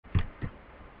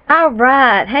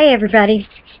Alright, hey everybody.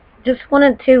 Just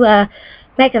wanted to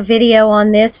make a video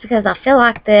on this because I feel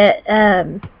like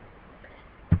that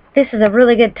this is a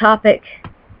really good topic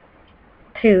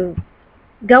to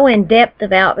go in depth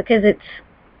about, because it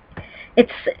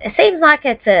seems like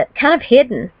it's a kind of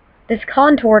hidden, this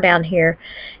contour down here.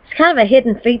 It's kind of a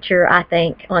hidden feature, I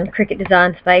think, on Cricut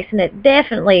Design Space, and it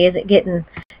definitely isn't getting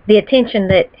the attention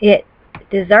that it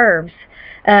deserves,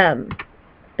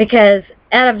 because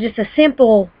out of just a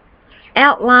simple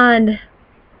outlined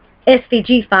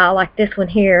SVG file like this one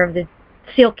here of the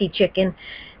Silky Chicken,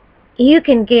 you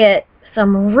can get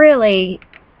some really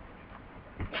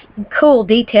cool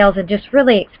details and just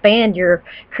really expand your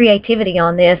creativity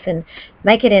on this and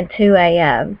make it into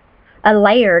a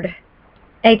layered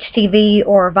HTV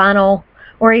or vinyl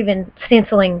or even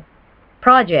stenciling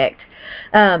project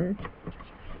by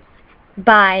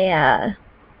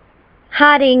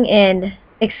hiding and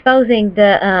exposing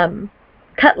the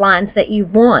cut lines that you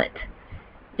want.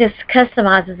 Just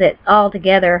customizes it all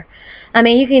together. I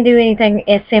mean, you can do anything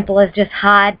as simple as just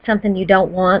hide something you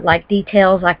don't want, like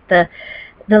details like the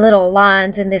little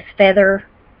lines in this feather.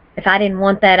 If I didn't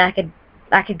want that,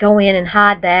 I could go in and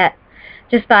hide that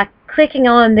just by clicking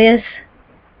on this.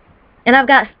 And I've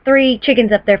got 3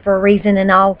 chickens up there for a reason,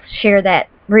 and I'll share that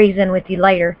reason with you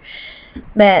later.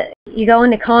 But you go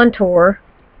into contour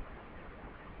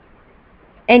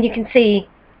and you can see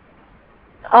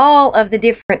all of the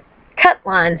different cut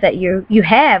lines that you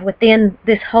have within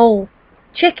this whole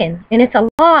chicken, and it's a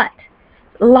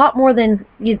lot more than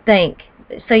you'd think.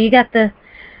 So you got the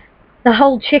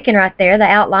whole chicken right there, the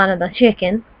outline of the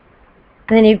chicken.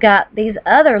 And then you've got these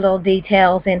other little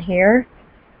details in here.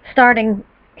 Starting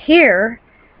here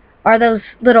are those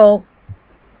little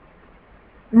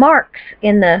marks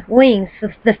in the wings.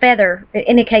 The feather, it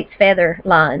indicates feather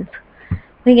lines.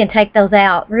 We can take those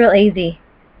out real easy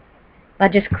by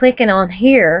just clicking on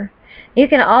here. You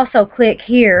can also click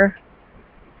here,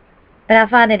 but I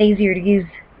find it easier to use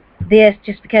this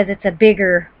just because it's a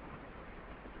bigger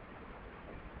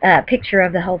picture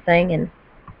of the whole thing and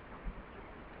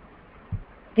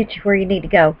get you where you need to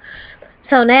go.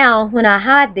 So now when I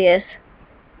hide this,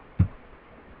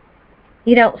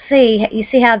 you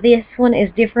see how this one is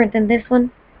different than this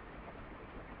one?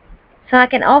 So I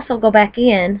can also go back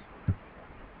in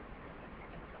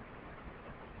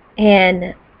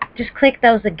and just click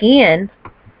those again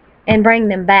and bring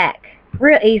them back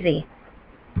real easy.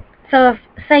 So if,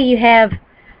 say you have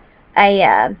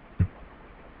a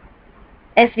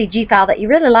SVG file that you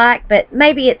really like, but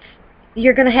maybe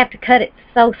you're going to have to cut it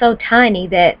so tiny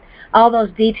that all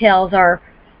those details are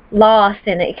lost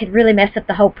and it could really mess up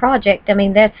the whole project. I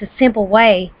mean, that's a simple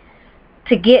way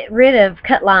to get rid of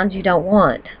cut lines you don't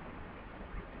want.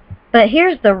 But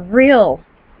here's the real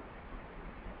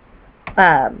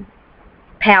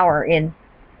power in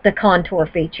the contour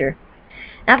feature.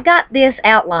 I've got this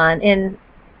outline, and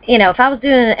if I was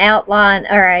doing an outline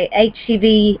or a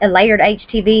layered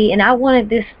HTV, and I wanted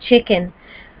this chicken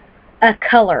a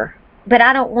color, but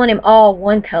I don't want him all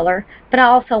one color, but I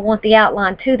also want the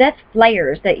outline too. That's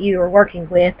layers that you are working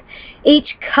with.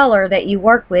 Each color that you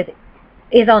work with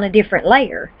is on a different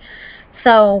layer.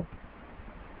 So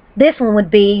this one would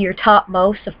be your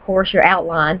topmost, of course, your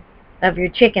outline of your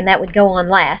chicken. That would go on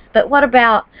last. But what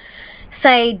about,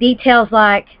 say, details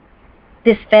like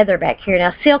this feather back here?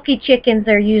 Now, silky chickens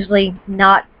are usually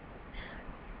not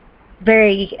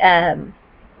very,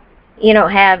 you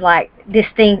don't have like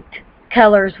distinct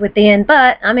colors within,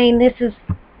 but I mean, this is,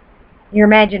 your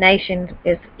imagination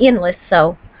is endless.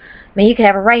 So I mean, you could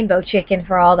have a rainbow chicken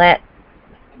for all that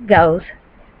goes,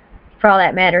 for all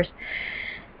that matters.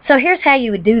 So here's how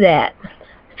you would do that.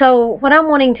 So what I'm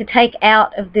wanting to take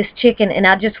out of this chicken, and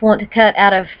I just want to cut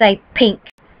out of, say, pink.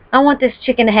 I want this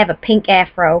chicken to have a pink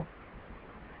afro,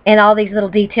 and all these little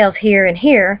details here and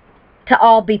here to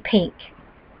all be pink.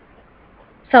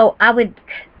 So I would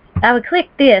click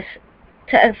this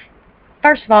to,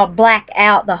 first of all, black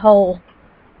out the whole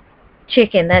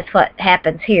chicken. That's what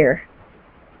happens here.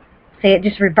 See, it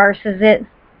just reverses it.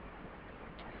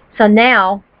 So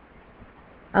now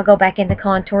I'll go back into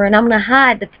contour, and I'm going to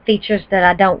hide the features that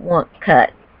I don't want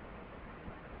cut.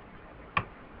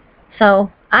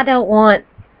 So I don't want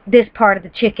this part of the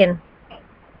chicken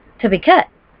to be cut.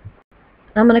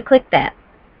 I'm going to click that.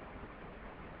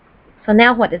 So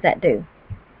now what does that do?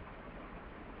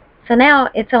 So now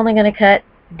it's only going to cut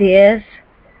this.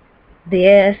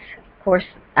 Of course,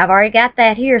 I've already got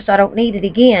that here, so I don't need it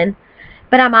again.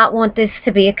 But I might want this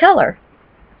to be a color.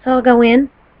 So I'll go in,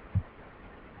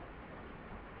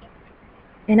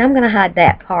 and I'm going to hide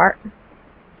that part.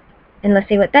 And let's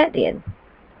see what that did.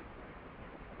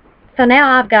 So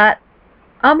now I've got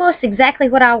almost exactly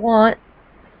what I want.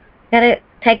 Gotta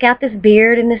take out this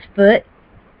beard and this foot.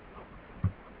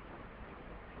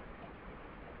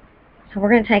 So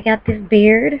we're going to take out this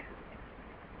beard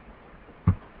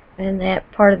and that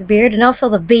part of the beard, and also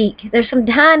the beak. There's some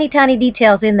tiny, tiny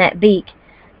details in that beak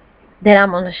that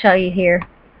I'm going to show you here.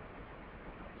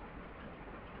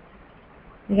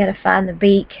 You got to find the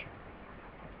beak.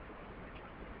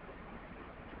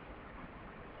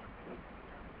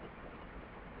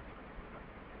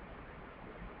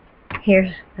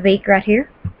 Here's the beak right here.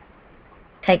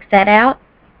 Takes that out.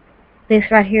 This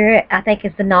right here, I think,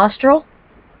 is the nostril.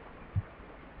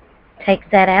 Takes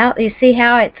that out. You see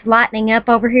how it's lightening up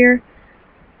over here?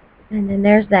 And then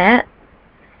there's that.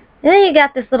 And then you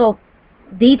got this little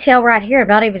detail right here. I'm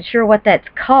not even sure what that's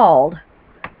called.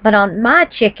 But on my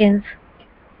chickens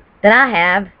that I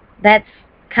have, that's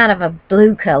kind of a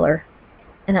blue color.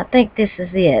 And I think this is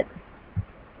it.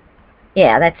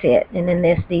 Yeah, that's it. And then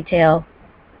this detail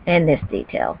and this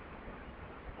detail.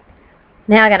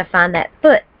 Now I got to find that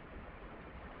foot.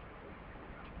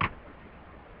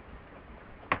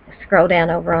 Scroll down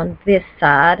over on this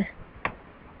side.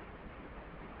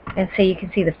 And so you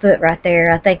can see the foot right there.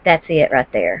 I think that's it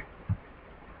right there.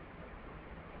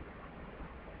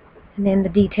 And then the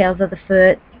details of the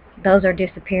foot. Those are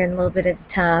disappearing a little bit at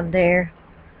a time there.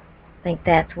 I think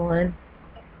that's one.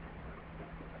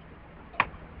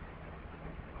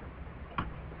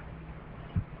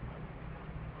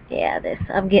 Yeah,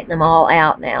 I'm getting them all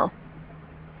out now.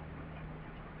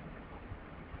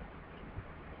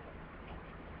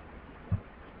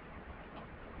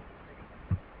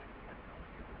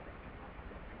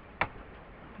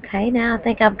 Okay, now I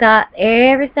think I've got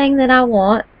everything that I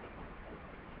want.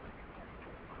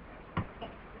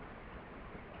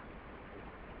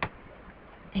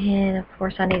 And of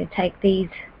course I need to take these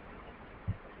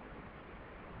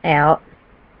out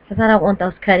because I don't want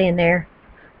those cut in there.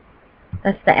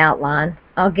 That's the outline.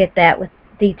 I'll get that with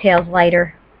details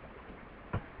later.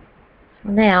 So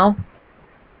now,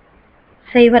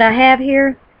 see what I have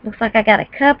here? Looks like I got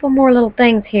a couple more little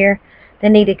things here that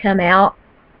need to come out.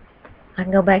 I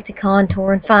can go back to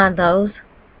contour and find those.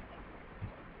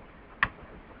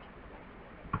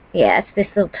 Yeah, it's this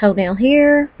little toenail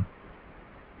here.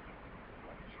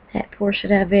 That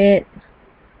portion of it.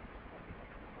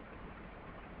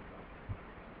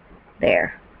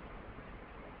 There.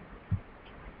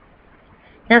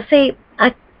 Now see,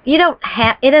 you don't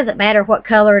have, it doesn't matter what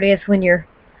color it is when you're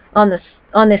on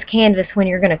this canvas when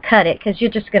you're going to cut it, because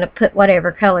you're just going to put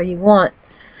whatever color you want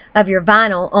of your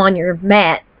vinyl on your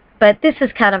mat. But this is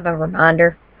kind of a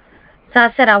reminder. So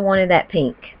I said I wanted that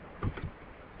pink.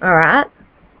 Alright.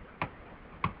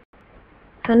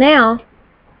 So now,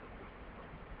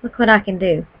 look what I can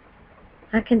do.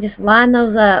 I can just line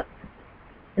those up.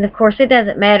 And of course it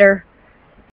doesn't matter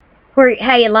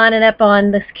how you line it up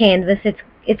on this canvas.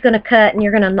 It's going to cut and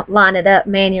you're going to line it up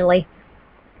manually.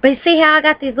 But you see how I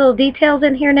got these little details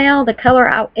in here now? The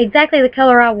color, exactly the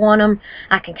color I want them.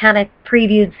 I can kind of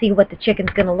preview and see what the chicken's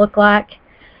going to look like.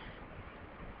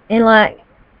 And like,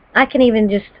 I can even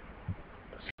just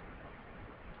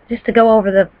to go over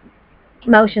the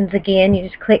motions again, you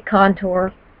just click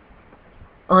contour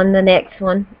on the next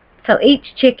one. So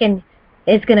each chicken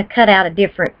is going to cut out a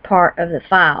different part of the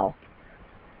file.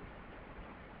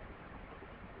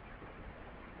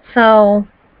 So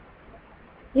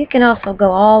you can also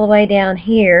go all the way down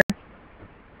here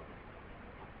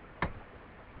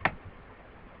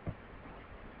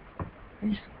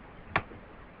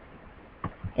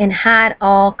and hide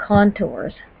all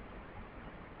contours.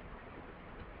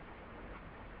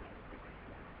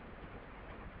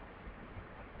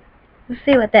 Let's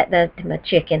see what that does to my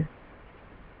chicken.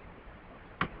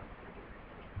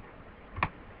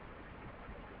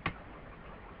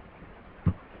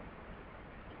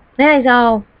 Now he's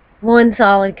all one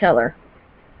solid color.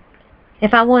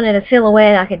 If I wanted a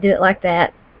silhouette, I could do it like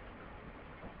that.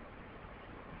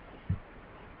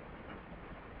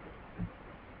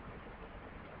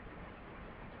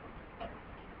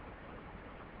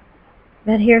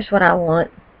 But here's what I want.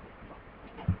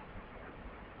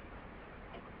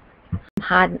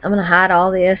 I'm going to hide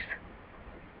all this.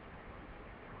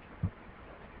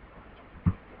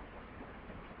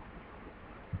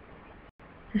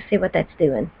 Let's see what that's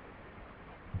doing.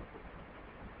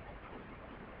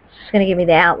 It's just going to give me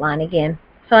the outline again.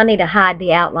 So I need to hide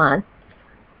the outline.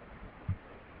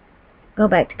 Go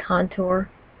back to contour.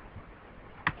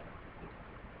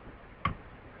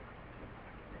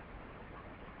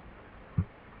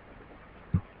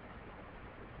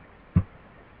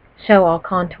 Show all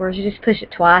contours. You just push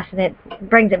it twice and it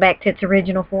brings it back to its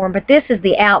original form. But this is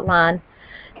the outline.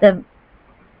 The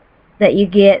that you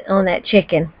get on that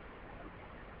chicken.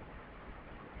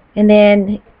 And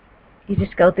then you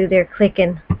just go through there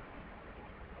clicking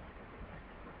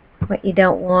what you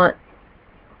don't want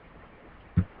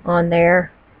on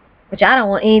there, which I don't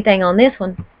want anything on this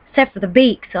one except for the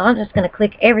beak, so I'm just going to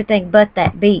click everything but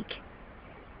that beak.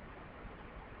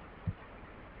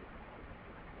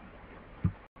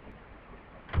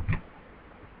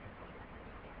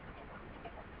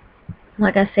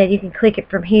 Like I said, you can click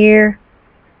it from here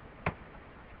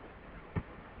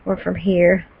or from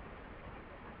here.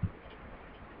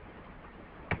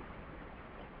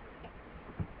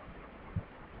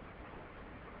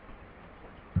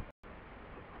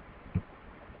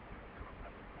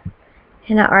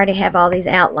 And I already have all these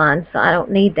outlines, so I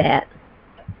don't need that.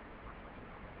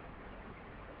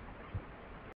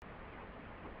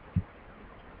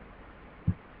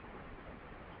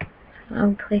 So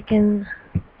I'm clicking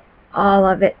all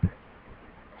of it,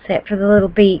 except for the little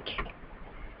beak,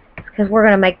 because we're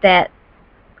going to make that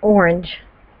orange,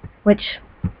 which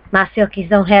my silkies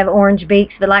don't have orange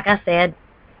beaks, but like I said,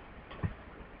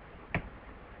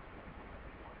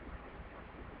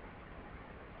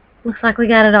 looks like we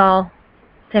got it all,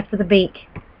 except for the beak.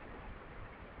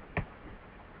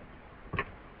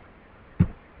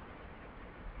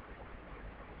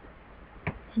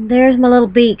 And there's my little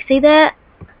beak. See that?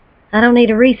 I don't need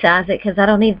to resize it because I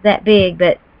don't need it that big,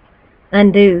 but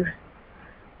undo.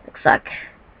 Looks like.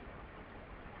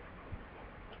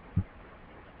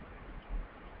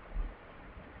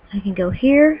 I can go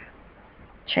here,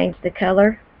 change the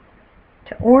color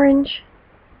to orange.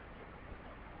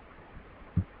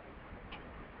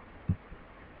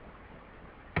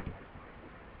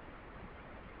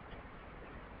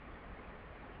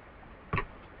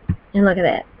 And look at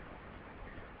that.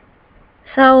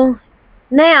 So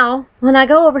now, when I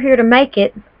go over here to make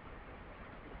it,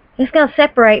 it's going to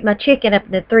separate my chicken up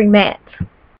into 3 mats.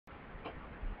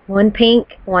 1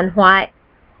 pink, 1 white,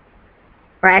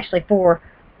 or actually 4.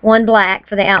 1 black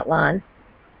for the outline,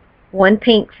 1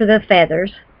 pink for the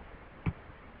feathers,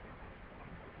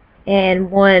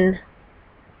 and 1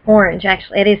 orange.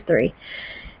 Actually, it is 3.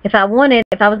 If I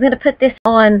was going to put this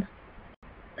on,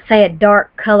 say, a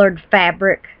dark colored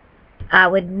fabric, I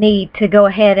would need to go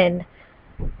ahead and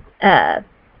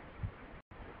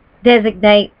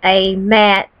designate a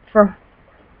mat for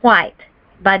white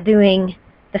by doing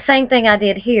the same thing I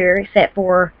did here, except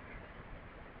for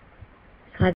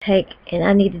I take and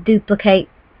I need to duplicate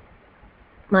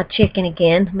my chicken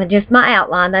again. Just my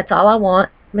outline, that's all I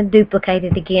want. I'm going to duplicate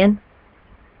it again.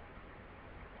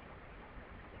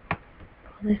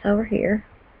 Pull this over here.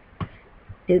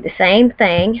 Do the same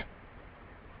thing.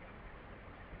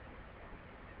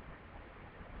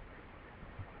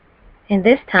 And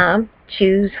this time,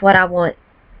 choose what I want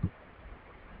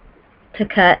to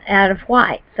cut out of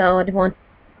white. So I want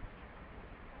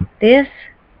this.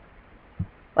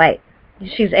 Wait,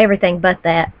 just choose everything but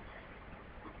that.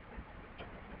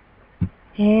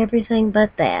 Everything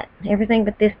but that. Everything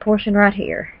but this portion right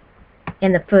here.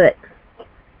 And the foot.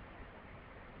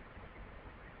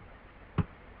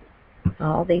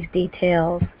 All these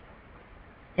details.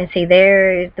 And see,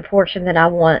 there is the portion that I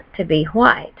want to be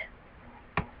white.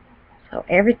 So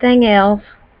everything else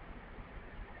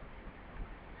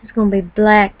is going to be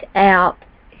blacked out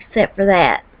except for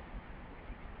that.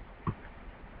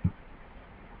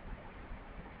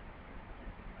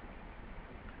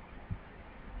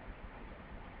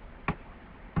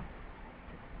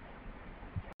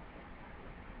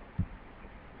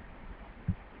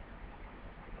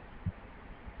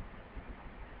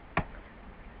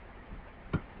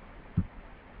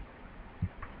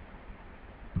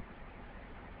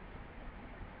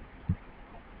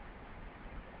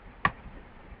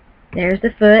 There's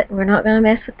the foot. We're not going to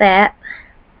mess with that.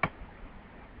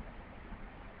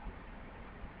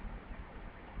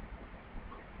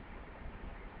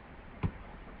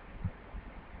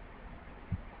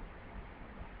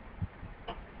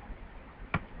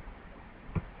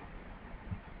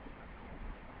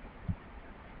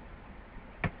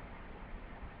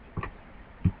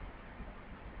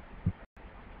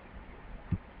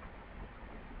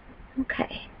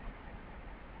 Okay.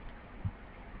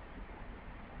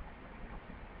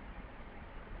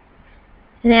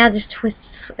 And now just switch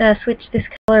this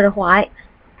color to white.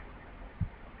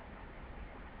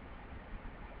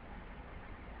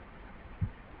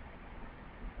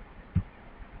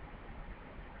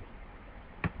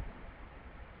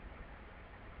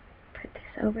 Put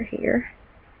this over here.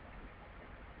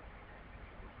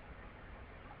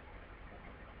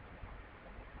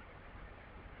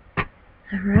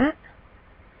 Alright.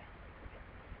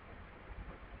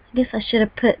 I guess I should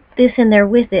have put this in there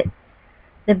with it.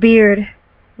 the beard.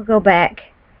 We'll go back.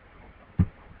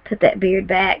 Put that beard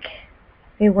back.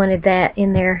 We wanted that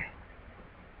in there.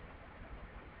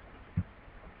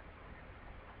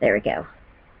 There we go.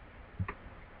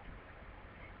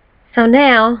 So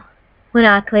now, when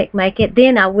I click make it,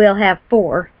 then I will have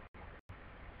 4.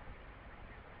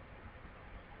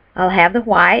 I'll have the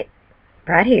white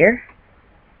right here.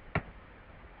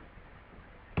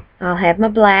 I'll have my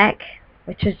black,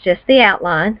 which is just the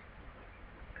outline.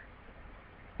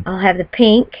 I'll have the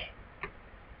pink,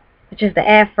 which is the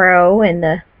afro and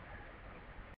the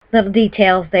little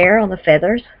details there on the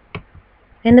feathers,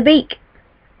 and the beak.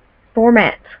 4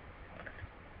 mats.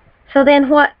 So then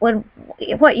what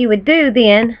you would do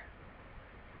then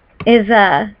is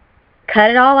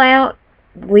cut it all out,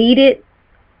 weed it,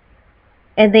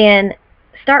 and then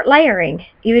start layering.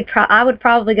 I would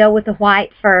probably go with the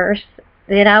white first,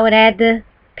 then I would add the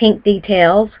pink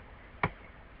details,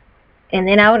 and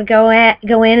then I would go in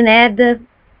and add the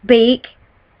beak,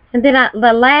 and then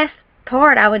the last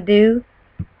part I would do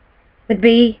would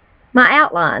be my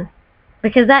outline,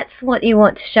 because that's what you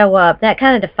want to show up. That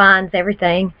kind of defines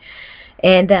everything.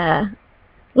 And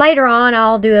later on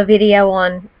I'll do a video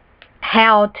on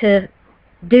how to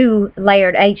do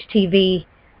layered HTV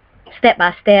step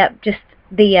by step, just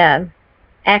the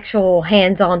actual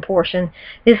hands-on portion.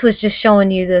 This was just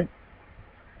showing you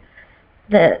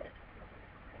the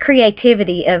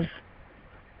creativity of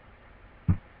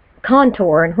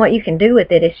contour and what you can do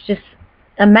with it. It's just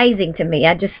amazing to me.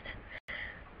 I just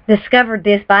discovered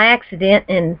this by accident,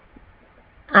 and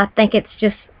I think it's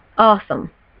just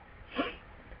awesome.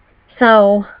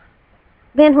 So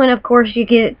then when of course you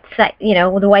get it, you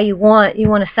know, the way you want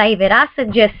to save it, I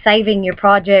suggest saving your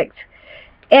project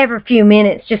every few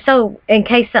minutes, just so in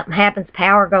case something happens,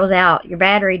 power goes out, your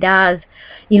battery dies,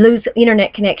 you lose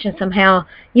internet connection somehow,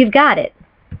 you've got it.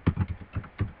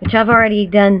 Which I've already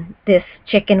done this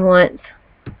chicken once,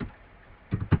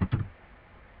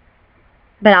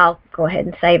 but I'll go ahead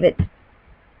and save it.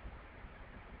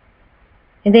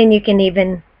 And then you can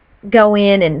even go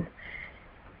in and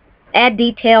add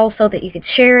details so that you could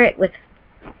share it with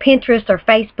Pinterest or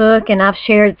Facebook, and I've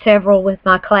shared several with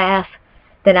my class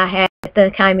that I had at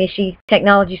the Kaiamishi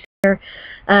Technology Center,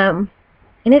 and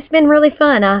it's been really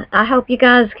fun. I hope you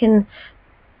guys can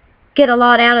get a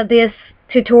lot out of this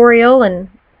tutorial, and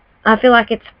I feel like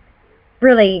it's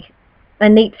really a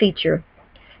neat feature.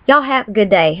 Y'all have a good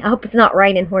day. I hope it's not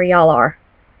raining where y'all are.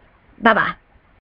 Bye-bye.